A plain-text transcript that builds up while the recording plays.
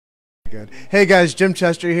Good. Hey guys, Jim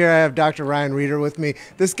Chester here. I have Dr. Ryan Rieder with me.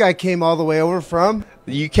 This guy came all the way over from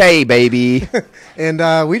the UK, baby.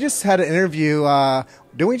 And we just had an interview.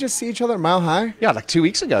 Didn't we just see each other at Mile High? Yeah, like 2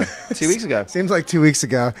 weeks ago. 2 weeks ago. Seems like 2 weeks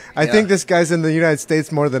ago. I think this guy's in the United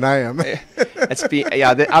States more than I am.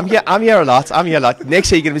 I'm here a lot. I'm here a lot.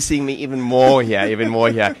 Next year you're going to be seeing me even more here.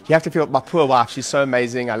 You have to feel my poor wife. She's so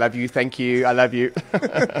amazing. I love you. Thank you. I love you.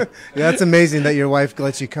 Yeah, that's amazing that your wife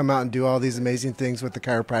lets you come out and do all these amazing things with the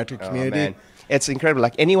chiropractic community. Man. It's incredible.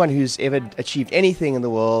 Like anyone who's ever achieved anything in the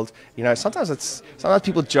world, you know, sometimes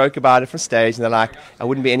people joke about it from stage and they're like, I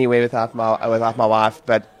wouldn't be anywhere without my wife.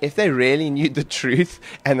 But if they really knew the truth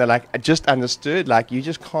and they're like, I just understood, like you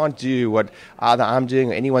just can't do what either I'm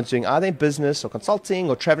doing or anyone's doing, either in business or consulting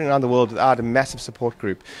or traveling around the world without a massive support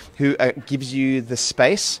group who gives you the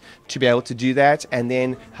space to be able to do that and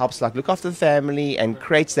then helps like look after the family and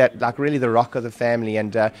creates that like really the rock of the family.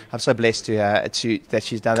 And I'm so blessed that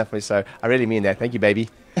she's done that for me. So I really mean that. Thank you, baby.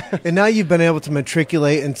 And now you've been able to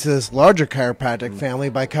matriculate into this larger chiropractic family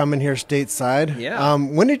by coming here stateside. Yeah.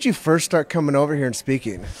 When did you first start coming over here and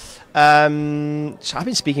speaking? So I've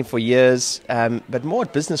been speaking for years, but more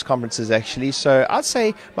at business conferences actually. So I'd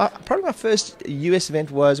say probably my first US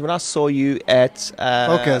event was when I saw you at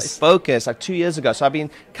Focus like 2 years ago. So I've been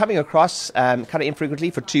coming across kind of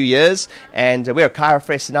infrequently for 2 years, and we're at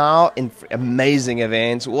ChiroFest now. Amazing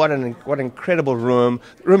event. What an incredible room.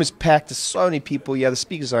 The room is packed. There's so many people. Yeah, the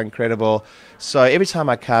speakers are incredible. So every time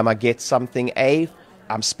I come, I get something.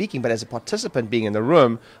 I'm speaking, but as a participant being in the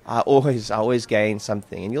room, I always gain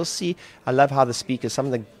something. And you'll see, I love how some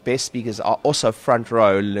of the best speakers are also front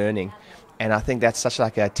row learning. And I think that's such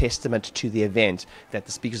like a testament to the event that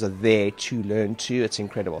the speakers are there to learn too. It's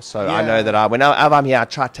incredible. So yeah. I know that whenever I'm here, I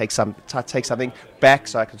try to take something back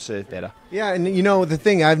so I can serve better. Yeah, and you know, the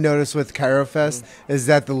thing I've noticed with ChiroFest is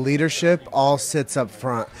that the leadership all sits up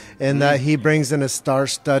front and that he brings in a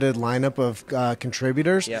star-studded lineup of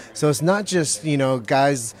contributors. Yep. So it's not just, you know,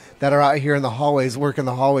 guys that are out here in the hallways, working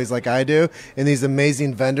the hallways like I do, and these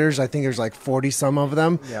amazing vendors. I think there's like 40 some of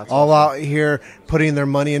them, all out here putting their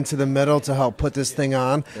money into the middle to help put this thing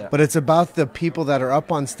on. Yeah. But it's about the people that are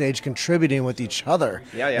up on stage contributing with each other.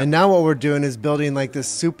 Yeah, yeah. And now what we're doing is building like this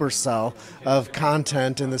supercell of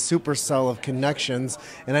content and the supercell of connections.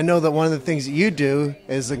 And I know that one of the things that you do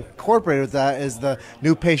is incorporated with that is the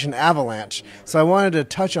new patient avalanche. So I wanted to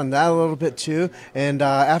touch on that a little bit too. And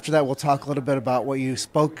after that, we'll talk a little bit about what you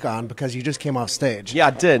spoke on because you just came off stage. Yeah,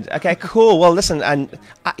 I did. Okay, cool. Well, listen, and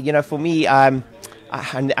you know, for me, I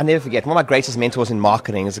never forget, one of my greatest mentors in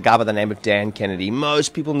marketing is a guy by the name of Dan Kennedy.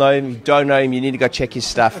 Most people know him. If you don't know him, you need to go check his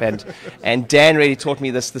stuff. And Dan really taught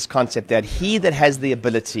me this concept that he that has the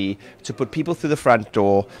ability to put people through the front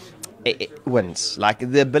door it wins. Like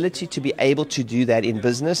the ability to be able to do that in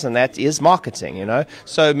business, and that is marketing, you know.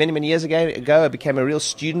 So many years ago I became a real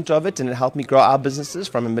student of it, and it helped me grow our businesses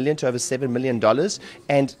from $1 million to over $7 million.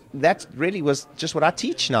 And that really was just what I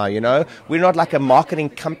teach now, you know. We're not like a marketing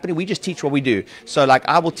company, we just teach what we do. So like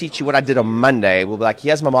I will teach you what I did on Monday. We'll be like,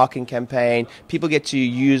 here's my marketing campaign. People get to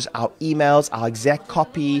use our emails, our exact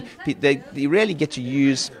copy. They really get to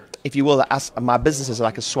use, if you will, my business is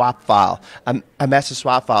like a swap file, a massive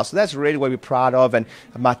swap file. So that's really what we're proud of. And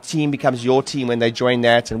my team becomes your team when they join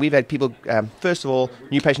that. And we've had people, first of all,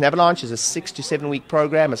 New Patient Avalanche is a 6 to 7 week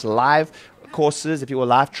program. It's live courses, if you will,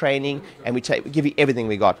 live training. And we give you everything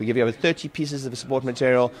we got. We give you over 30 pieces of support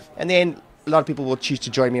material. And then a lot of people will choose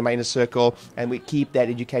to join me in my inner circle. And we keep that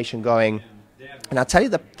education going. And I'll tell you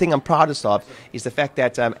the thing I'm proudest of is the fact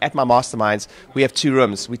that at my masterminds, we have 2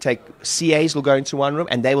 rooms. We take CAs will go into one room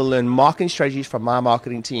and they will learn marketing strategies from my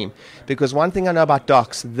marketing team. Because one thing I know about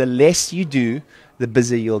docs, the less you do, the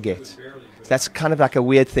busier you'll get. That's kind of like a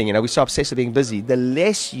weird thing, you know. We're so obsessed with being busy. The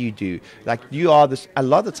less you do, like you are this, a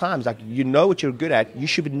lot of the times, like you know what you're good at. You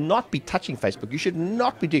should not be touching Facebook. You should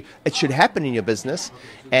not be doing. It should happen in your business.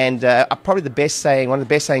 And probably the best saying, one of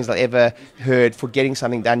the best sayings I ever heard for getting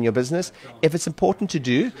something done in your business: if it's important to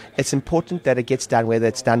do, it's important that it gets done, whether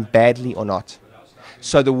it's done badly or not.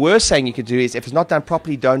 So the worst saying you could do is, if it's not done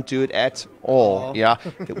properly, don't do it at all. Yeah,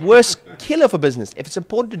 the worst killer for business. If it's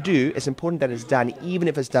important to do, it's important that it's done, even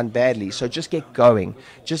if it's done badly. So just get going.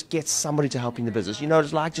 Just get somebody to help you in the business. You know,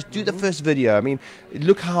 it's like just do the first video. I mean,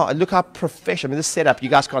 look how professional. I mean, this setup, you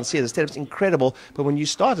guys can't see it. The setup's incredible. But when you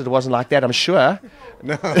started, it wasn't like that, I'm sure.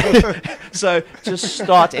 No. So just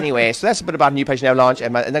start anyway. So that's a bit about New Patient Avalanche,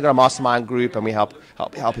 and they've got a mastermind group, and we help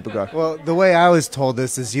people grow. Well, the way I was told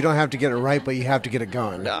this is you don't have to get it right, but you have to get it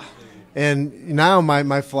going. No. And now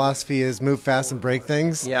my philosophy is move fast and break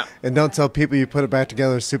things. Yeah. And don't tell people you put it back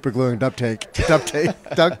together with super glue and duct tape. Duct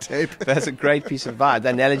tape. That's a great piece of advice. The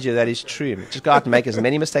analogy of that is true. Just go out and make as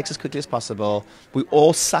many mistakes as quickly as possible. We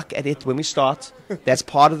all suck at it when we start. That's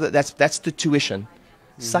part of that's the tuition.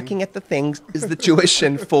 Sucking at the things is the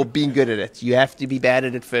tuition for being good at it. You have to be bad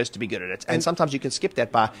at it first to be good at it. And sometimes you can skip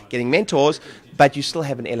that by getting mentors, but you still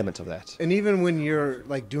have an element of that. And even when you're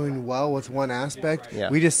like doing well with one aspect,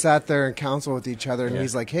 Yeah. we just sat there and counseled with each other, and Yeah.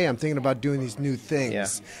 he's like, hey, I'm thinking about doing these new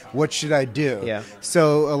things. Yeah. What should I do? Yeah.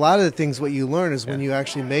 So a lot of the things what you learn is when you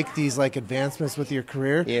actually make these like advancements with your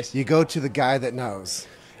career, Yes. you go to the guy that knows.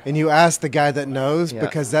 And you ask the guy that knows Yeah.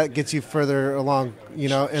 because that gets you further along, in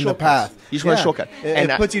the Shortcuts. path. You just want a shortcut. It And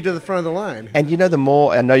puts you to the front of the line. And the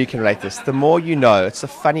more, I know you can relate this, the more you know, it's a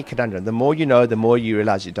funny conundrum. The more you know, the more you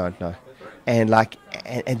realize you don't know. And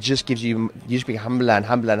and just gives you just be humbler and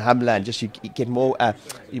humbler and humbler, and just you get more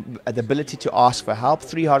the ability to ask for help.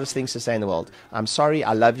 3 hardest things to say in the world: I'm sorry,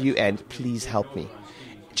 I love you, and please help me.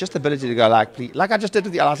 Just the ability to go please, like I just did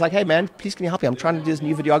with you. I was like, hey man, please can you help me? I'm trying to do this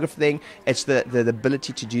new videographer thing. It's the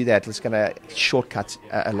ability to do that that's going to shortcut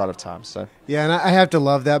a lot of times. So Yeah, and I have to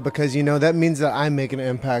love that because, that means that I'm making an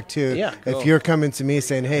impact too. Yeah, cool. If you're coming to me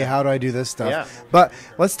saying, hey, how do I do this stuff? Yeah. But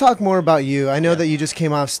let's talk more about you. I know that you just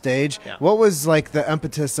came off stage. Yeah. What was like the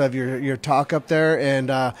impetus of your talk up there, and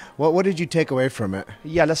what did you take away from it?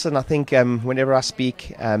 yeah, listen, I think whenever I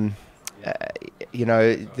speak, the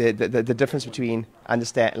difference between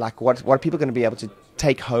understand what are people going to be able to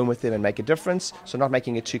take home with them and make a difference. So not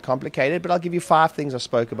making it too complicated, but I'll give you 5 things I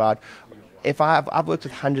spoke about. I've worked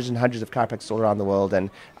with hundreds and hundreds of chiropractors all around the world, and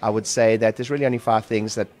I would say that there's really only 5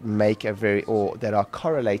 things that make that are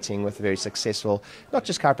correlating with very successful, not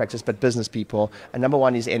just chiropractors but business people. And number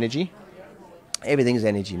 1 is energy. Everything is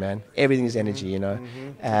energy, man. Everything is energy.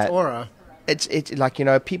 It's aura. It's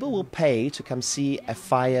like, people will pay to come see a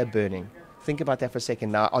fire burning. Think about that for a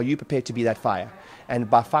second. Now, are you prepared to be that fire? And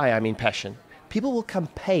by fire, I mean passion. People will come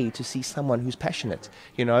pay to see someone who's passionate,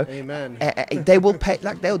 Amen. They will pay,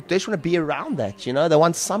 they just want to be around that, They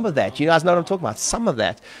want some of that. You guys know what I'm talking about, some of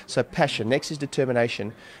that. So passion. Next is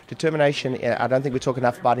determination. Determination, I don't think we talk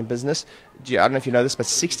enough about in business. I don't know if you know this, but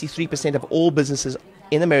 63% of all businesses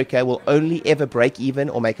in America will only ever break even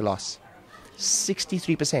or make a loss.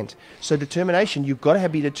 63%. So determination, you've got to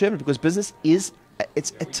be determined, because business is,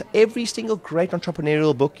 it's every single great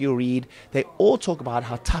entrepreneurial book you read, they all talk about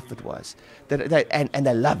how tough it was, and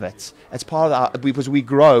they love it. It's part of because we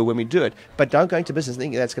grow when we do it. But don't go into business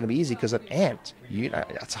thinking that's going to be easy, because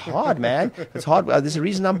it's hard, man. It's hard. There's a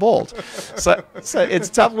reason I'm bald. So it's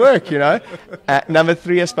tough work, Number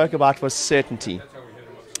 3 I spoke about was certainty.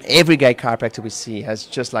 Every great chiropractor we see has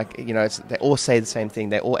just they all say the same thing.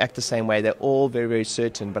 They all act the same way. They're all very, very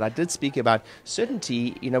certain. But I did speak about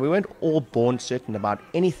certainty. We weren't all born certain about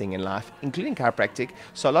anything in life, including chiropractic.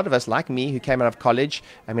 So a lot of us, like me, who came out of college,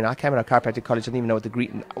 I came out of chiropractic college, I didn't even know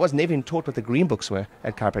I was never even taught what the green books were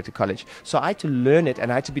at chiropractic college. So I had to learn it,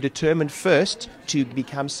 and I had to be determined first to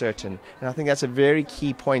become certain. And I think that's a very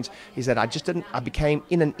key point, is that I became,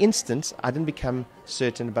 in an instant, I didn't become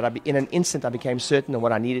certain, but in an instant I became certain of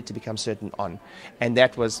what I needed to become certain on. And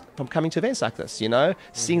that was from coming to events like this,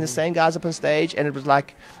 seeing the same guys up on stage. And it was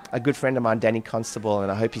like a good friend of mine, Danny Constable, and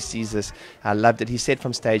I hope he sees this, I loved it. He said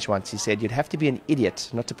from stage once, he said, you'd have to be an idiot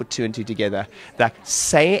not to put 2 and 2 together. Like,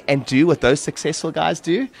 say and do what those successful guys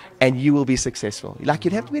do, and you will be successful. Like,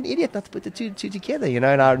 you'd have to be an idiot not to put the 2 and 2 together, and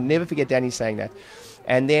I'll never forget Danny saying that.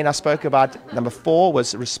 And then I spoke about number 4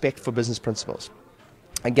 was respect for business principles.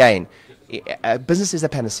 Again, business is a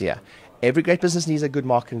panacea. Every great business needs a good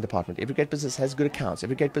marketing department. Every great business has good accounts.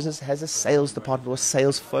 Every great business has a sales department or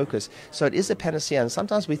sales focus. So it is a panacea. And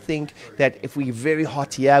sometimes we think that if we're very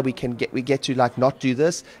hot here, we get to not do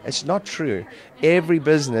this. It's not true. Every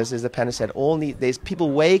business is a panacea. There's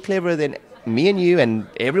people way cleverer than me and you and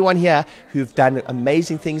everyone here who've done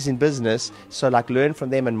amazing things in business. So learn from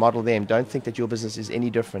them and model them. Don't think that your business is any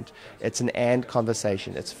different. It's an and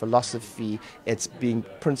conversation. It's philosophy. It's being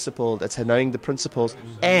principled. It's knowing the principles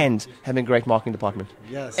and having a great marketing department.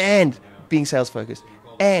 Yes. And being sales focused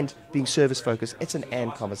and being service focused. It's an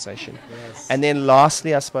and conversation. Yes. And then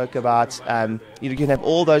lastly, I spoke about you can have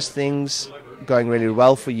all those things going really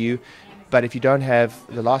well for you, but if you don't have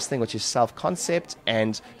the last thing, which is self-concept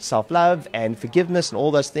and self-love and forgiveness and all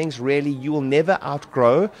those things, really, you will never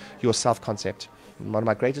outgrow your self-concept. One of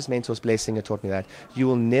my greatest mentors, Blessinger, taught me that. You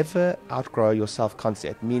will never outgrow your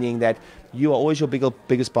self-concept, meaning that you are always your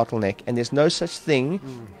biggest bottleneck. And there's no such thing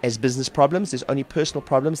as business problems. There's only personal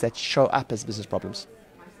problems that show up as business problems.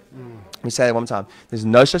 Let me say that one more time. There's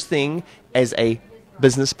no such thing as a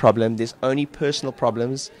business problem. There's only personal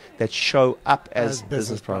problems that show up as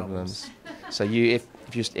business problems. So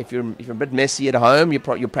if you're a bit messy at home,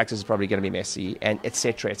 your practice is probably going to be messy, and et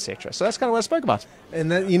cetera, et cetera. So that's kind of what I spoke about.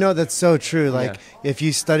 And that, that's so true. Like, if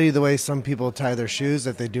you study the way some people tie their shoes,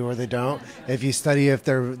 if they do or they don't, if you study if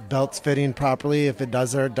their belt's fitting properly, if it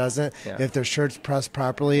does or it doesn't, if their shirt's pressed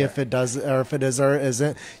properly, if it does or if it is or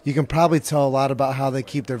isn't, you can probably tell a lot about how they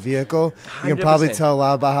keep their vehicle. You can 100%. probably tell a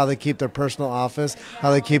lot about how they keep their personal office,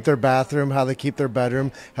 how they keep their bathroom, how they keep their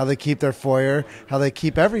bedroom, how they keep their foyer, how they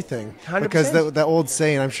keep everything. 100%. Because the old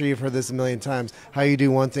saying, I'm sure you've heard this a million times, how you do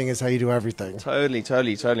one thing is how you do everything. Totally.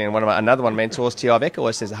 And another one mentors, T.R. Beck,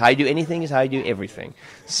 always says, how you do anything is how you do everything.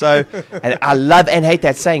 So, and I love and hate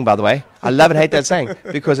that saying, by the way. I love and hate that saying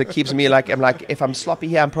because it keeps me like, if I'm sloppy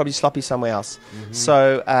here, I'm probably sloppy somewhere else.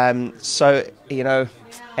 Mm-hmm. So,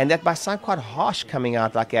 and that might sound quite harsh coming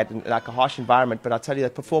out like a harsh environment, but I'll tell you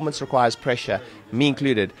that performance requires pressure, me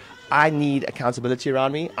included. I need accountability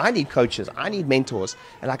around me. I need coaches. I need mentors.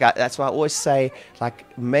 And that's why I always say,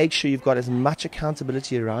 make sure you've got as much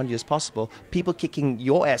accountability around you as possible. People kicking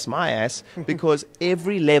your ass, my ass, because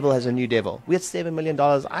every level has a new devil. We had $7 million.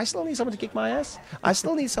 I still need someone to kick my ass. I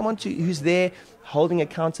still need someone who's there holding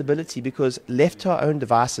accountability, because left to our own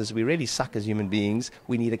devices, we really suck as human beings.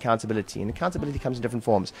 We need accountability, and accountability comes in different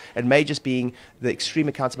forms. It may just being the extreme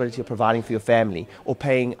accountability of providing for your family, or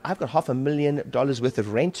paying. I've got $500,000 worth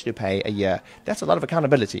of rent to pay a year. That's a lot of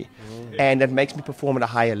accountability, and it makes me perform at a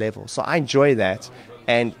higher level. So I enjoy that,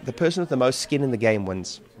 and the person with the most skin in the game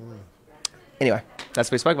wins. Anyway, that's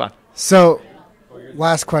what we spoke about. So,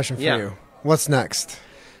 last question for you. What's next?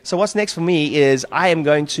 So what's next for me is I am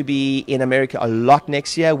going to be in America a lot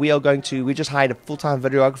next year. We just hired a full-time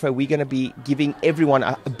videographer. We're going to be giving everyone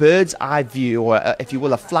a bird's eye view, or if you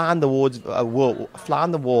will, a fly on the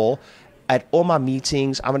wall at all my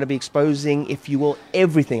meetings. I'm going to be exposing, if you will,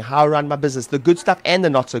 everything, how I run my business, the good stuff and the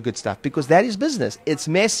not so good stuff, because that is business. It's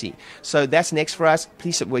messy. So that's next for us.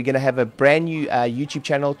 Please, we're going to have a brand new YouTube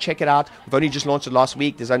channel. Check it out. We've only just launched it last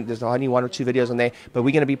week. There's only 1 or 2 videos on there, but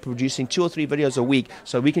we're going to be producing 2 or 3 videos a week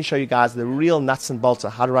so we can show you guys the real nuts and bolts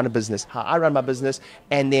of how to run a business, how I run my business.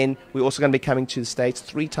 And then we're also going to be coming to the States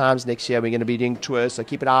 3 times next year. We're going to be doing tours, so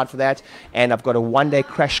keep an eye out for that. And I've got a 1-day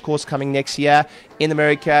crash course coming next year in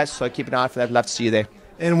America, so keep an eye out for that. Love to see you there.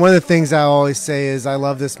 And one of the things I always say is I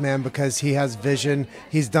love this man because he has vision.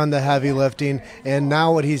 He's done the heavy lifting, and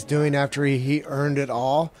now what he's doing after he earned it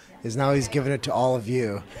all is now he's giving it to all of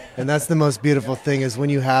you. And that's the most beautiful thing, is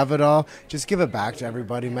when you have it all, just give it back to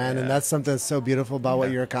everybody, man. And that's something that's so beautiful about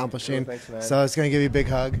what you're accomplishing. Thanks, man. So it's going to give you a big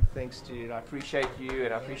hug. Thanks, dude. I appreciate you,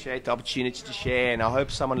 and I appreciate the opportunity to share, and I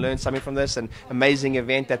hope someone learned something from this. An amazing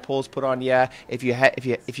event that Paul's put on here. If you're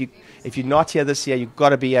not here this year, you've got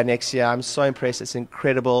to be here next year. I'm so impressed. It's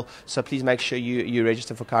incredible. So please make sure you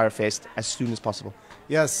register for ChiroFest as soon as possible.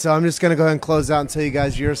 Yes, so I'm just going to go ahead and close out and tell you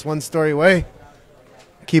guys you're just one story away.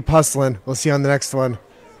 Keep hustling. We'll see you on the next one.